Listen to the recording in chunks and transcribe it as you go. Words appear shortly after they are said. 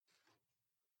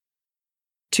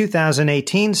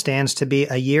2018 stands to be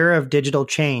a year of digital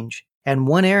change, and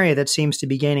one area that seems to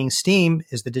be gaining steam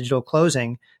is the digital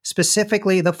closing,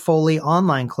 specifically the fully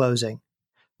online closing.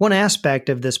 One aspect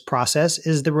of this process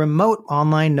is the remote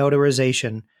online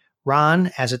notarization.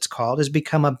 RON, as it's called, has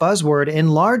become a buzzword in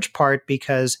large part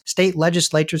because state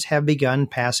legislatures have begun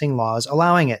passing laws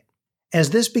allowing it.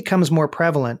 As this becomes more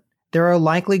prevalent, there are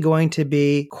likely going to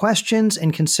be questions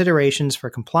and considerations for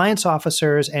compliance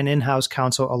officers and in-house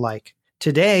counsel alike.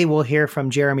 Today, we'll hear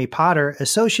from Jeremy Potter,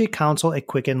 Associate Counsel at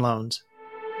Quicken Loans.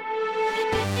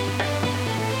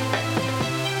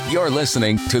 You're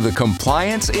listening to The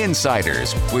Compliance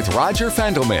Insiders with Roger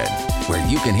Fendelman, where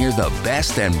you can hear the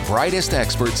best and brightest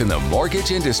experts in the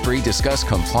mortgage industry discuss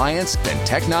compliance and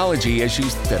technology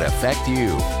issues that affect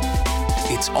you.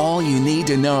 It's all you need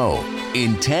to know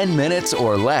in 10 minutes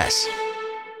or less.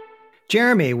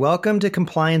 Jeremy, welcome to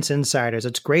Compliance Insiders.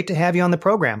 It's great to have you on the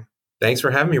program. Thanks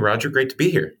for having me, Roger. Great to be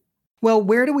here. Well,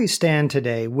 where do we stand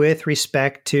today with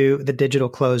respect to the digital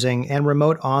closing and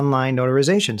remote online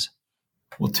notarizations?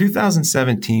 Well,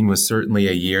 2017 was certainly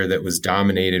a year that was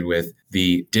dominated with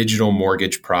the digital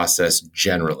mortgage process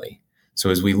generally. So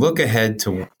as we look ahead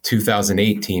to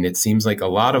 2018, it seems like a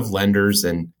lot of lenders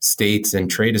and states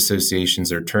and trade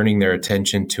associations are turning their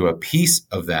attention to a piece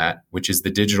of that, which is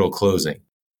the digital closing.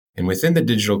 And within the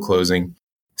digital closing,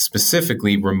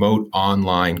 specifically remote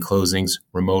online closings,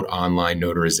 remote online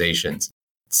notarizations.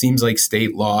 It seems like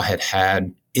state law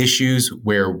had issues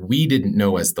where we didn't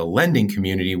know as the lending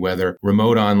community whether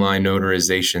remote online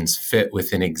notarizations fit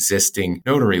within existing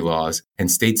notary laws,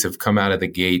 and states have come out of the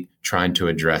gate trying to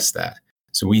address that.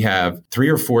 So we have 3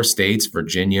 or 4 states,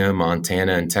 Virginia,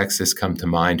 Montana, and Texas come to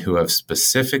mind, who have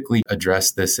specifically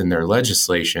addressed this in their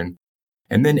legislation.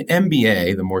 And then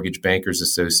MBA, the Mortgage Bankers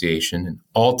Association, and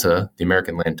ALTA, the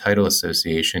American Land Title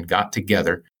Association, got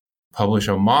together, published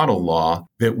a model law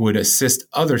that would assist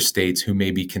other states who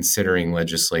may be considering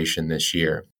legislation this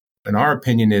year. And our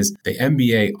opinion is the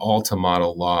MBA ALTA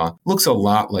model law looks a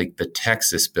lot like the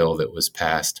Texas bill that was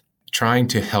passed, trying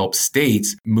to help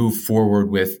states move forward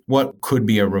with what could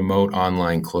be a remote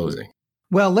online closing.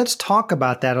 Well, let's talk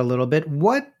about that a little bit.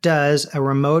 What does a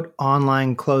remote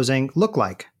online closing look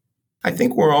like? I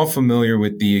think we're all familiar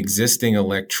with the existing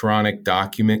electronic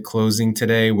document closing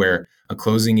today, where a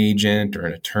closing agent or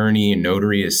an attorney, a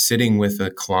notary is sitting with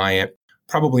a client,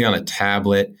 probably on a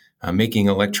tablet, making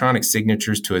electronic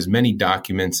signatures to as many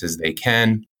documents as they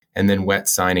can, and then wet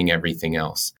signing everything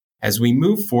else. As we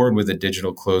move forward with a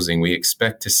digital closing, we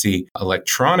expect to see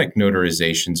electronic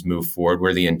notarizations move forward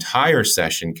where the entire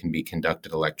session can be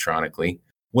conducted electronically.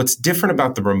 What's different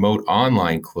about the remote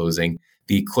online closing,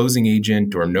 the closing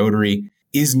agent or notary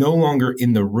is no longer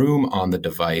in the room on the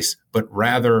device, but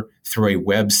rather through a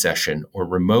web session or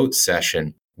remote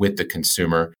session with the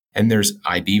consumer. And there's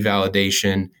ID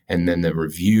validation, and then the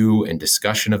review and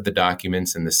discussion of the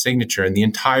documents and the signature, and the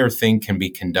entire thing can be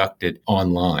conducted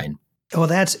online. Well,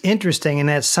 that's interesting. And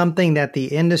that's something that the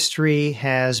industry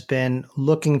has been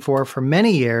looking for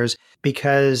many years,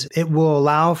 because it will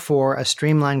allow for a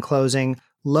streamlined closing,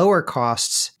 lower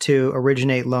costs to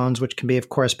originate loans, which can be, of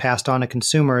course, passed on to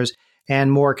consumers,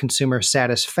 and more consumer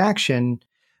satisfaction.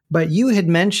 But you had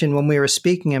mentioned when we were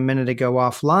speaking a minute ago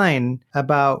offline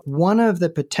about one of the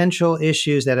potential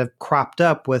issues that have cropped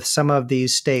up with some of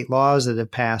these state laws that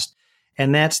have passed,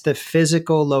 and that's the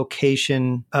physical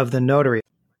location of the notary.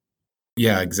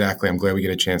 Yeah, exactly. I'm glad we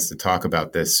get a chance to talk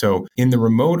about this. So in the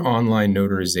remote online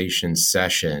notarization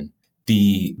session,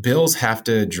 the bills have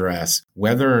to address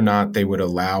whether or not they would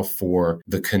allow for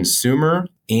the consumer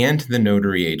and the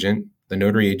notary agent. The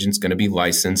notary agent's going to be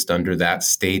licensed under that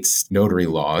state's notary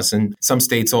laws, and some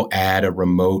states will add a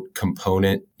remote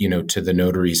component, to the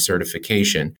notary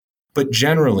certification. But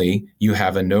generally, you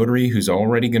have a notary who's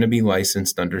already going to be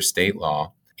licensed under state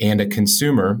law and a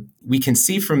consumer. We can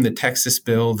see from the Texas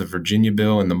bill, the Virginia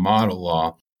bill, and the model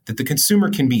law that the consumer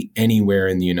can be anywhere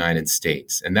in the United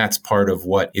States. And that's part of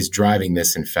what is driving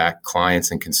this. In fact, clients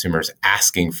and consumers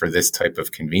asking for this type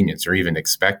of convenience or even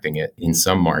expecting it in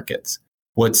some markets.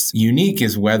 What's unique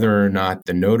is whether or not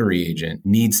the notary agent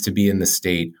needs to be in the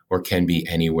state or can be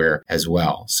anywhere as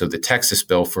well. So the Texas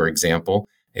bill, for example,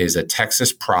 is a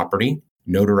Texas property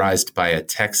notarized by a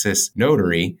Texas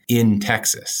notary in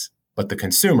Texas, but the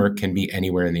consumer can be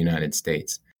anywhere in the United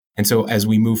States. And so as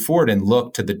we move forward and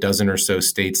look to the dozen or so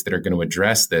states that are going to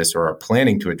address this or are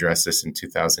planning to address this in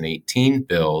 2018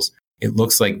 bills, it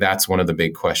looks like that's one of the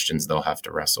big questions they'll have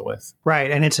to wrestle with. Right.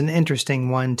 And it's an interesting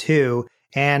one, too.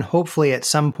 And hopefully at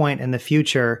some point in the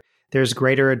future, there's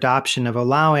greater adoption of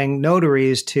allowing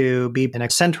notaries to be in a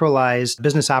centralized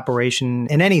business operation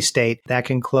in any state that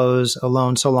can close a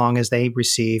loan so long as they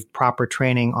receive proper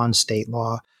training on state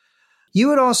law. You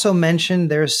had also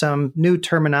mentioned there's some new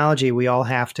terminology we all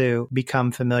have to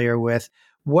become familiar with.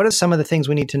 What are some of the things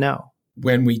we need to know?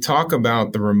 When we talk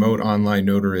about the remote online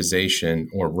notarization,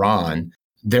 or RON,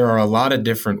 there are a lot of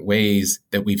different ways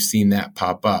that we've seen that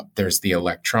pop up. There's the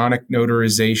electronic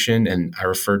notarization, and I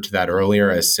referred to that earlier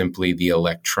as simply the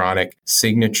electronic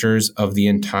signatures of the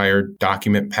entire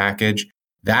document package.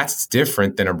 That's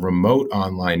different than a remote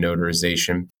online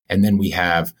notarization. And then we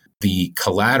have the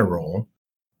collateral,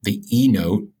 the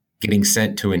e-note getting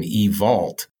sent to an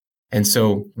e-vault. And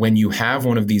so when you have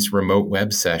one of these remote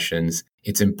web sessions,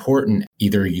 it's important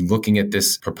either you looking at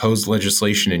this proposed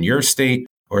legislation in your state,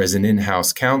 or as an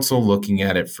in-house counsel looking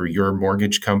at it for your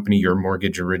mortgage company, your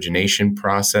mortgage origination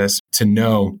process, to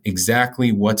know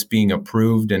exactly what's being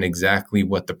approved and exactly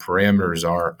what the parameters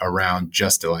are around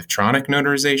just electronic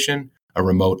notarization, a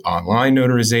remote online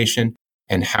notarization,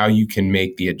 and how you can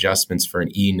make the adjustments for an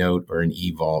e-note or an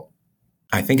e-vault.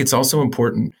 I think it's also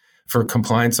important for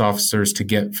compliance officers to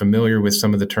get familiar with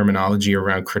some of the terminology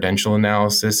around credential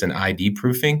analysis and ID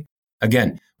proofing.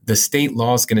 Again, the state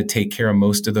law is going to take care of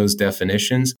most of those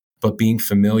definitions, but being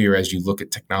familiar as you look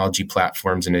at technology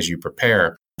platforms and as you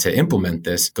prepare to implement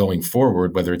this going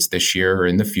forward, whether it's this year or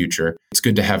in the future, it's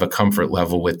good to have a comfort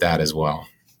level with that as well.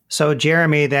 So,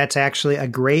 Jeremy, that's actually a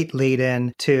great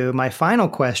lead-in to my final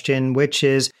question, which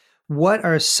is, what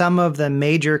are some of the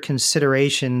major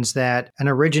considerations that an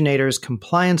originator's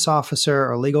compliance officer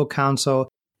or legal counsel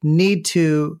need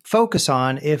to focus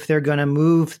on if they're going to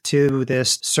move to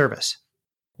this service?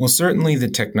 Well, certainly the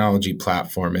technology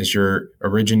platform, as your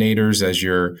originators, as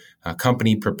your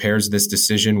company prepares this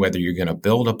decision, whether you're going to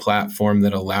build a platform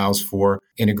that allows for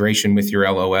integration with your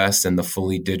LOS and the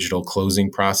fully digital closing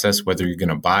process, whether you're going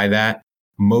to buy that,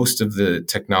 most of the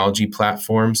technology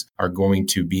platforms are going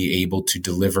to be able to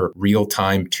deliver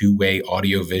real-time two-way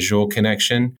audio-visual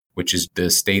connection, which is the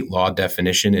state law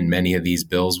definition in many of these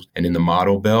bills and in the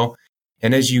model bill.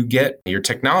 And as you get your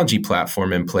technology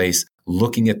platform in place,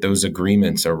 looking at those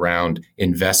agreements around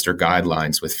investor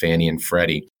guidelines with Fannie and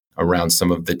Freddie, around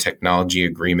some of the technology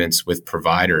agreements with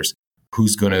providers,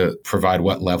 who's going to provide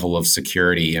what level of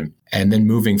security. And then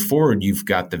moving forward, you've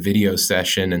got the video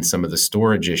session and some of the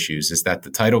storage issues. Is that the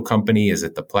title company? Is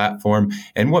it the platform?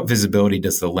 And what visibility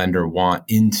does the lender want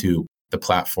into the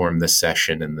platform, the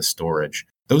session, and the storage?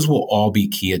 Those will all be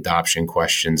key adoption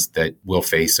questions that we'll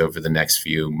face over the next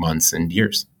few months and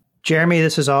years. Jeremy,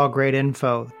 this is all great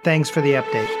info. Thanks for the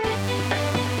update.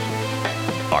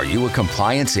 Are you a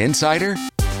compliance insider?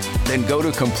 Then go to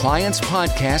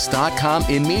compliancepodcast.com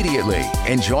immediately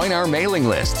and join our mailing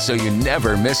list so you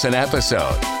never miss an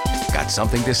episode. Got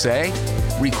something to say?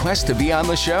 Request to be on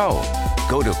the show.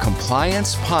 Go to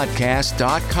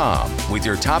compliancepodcast.com with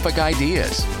your topic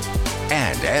ideas.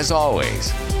 And as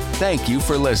always, thank you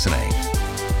for listening.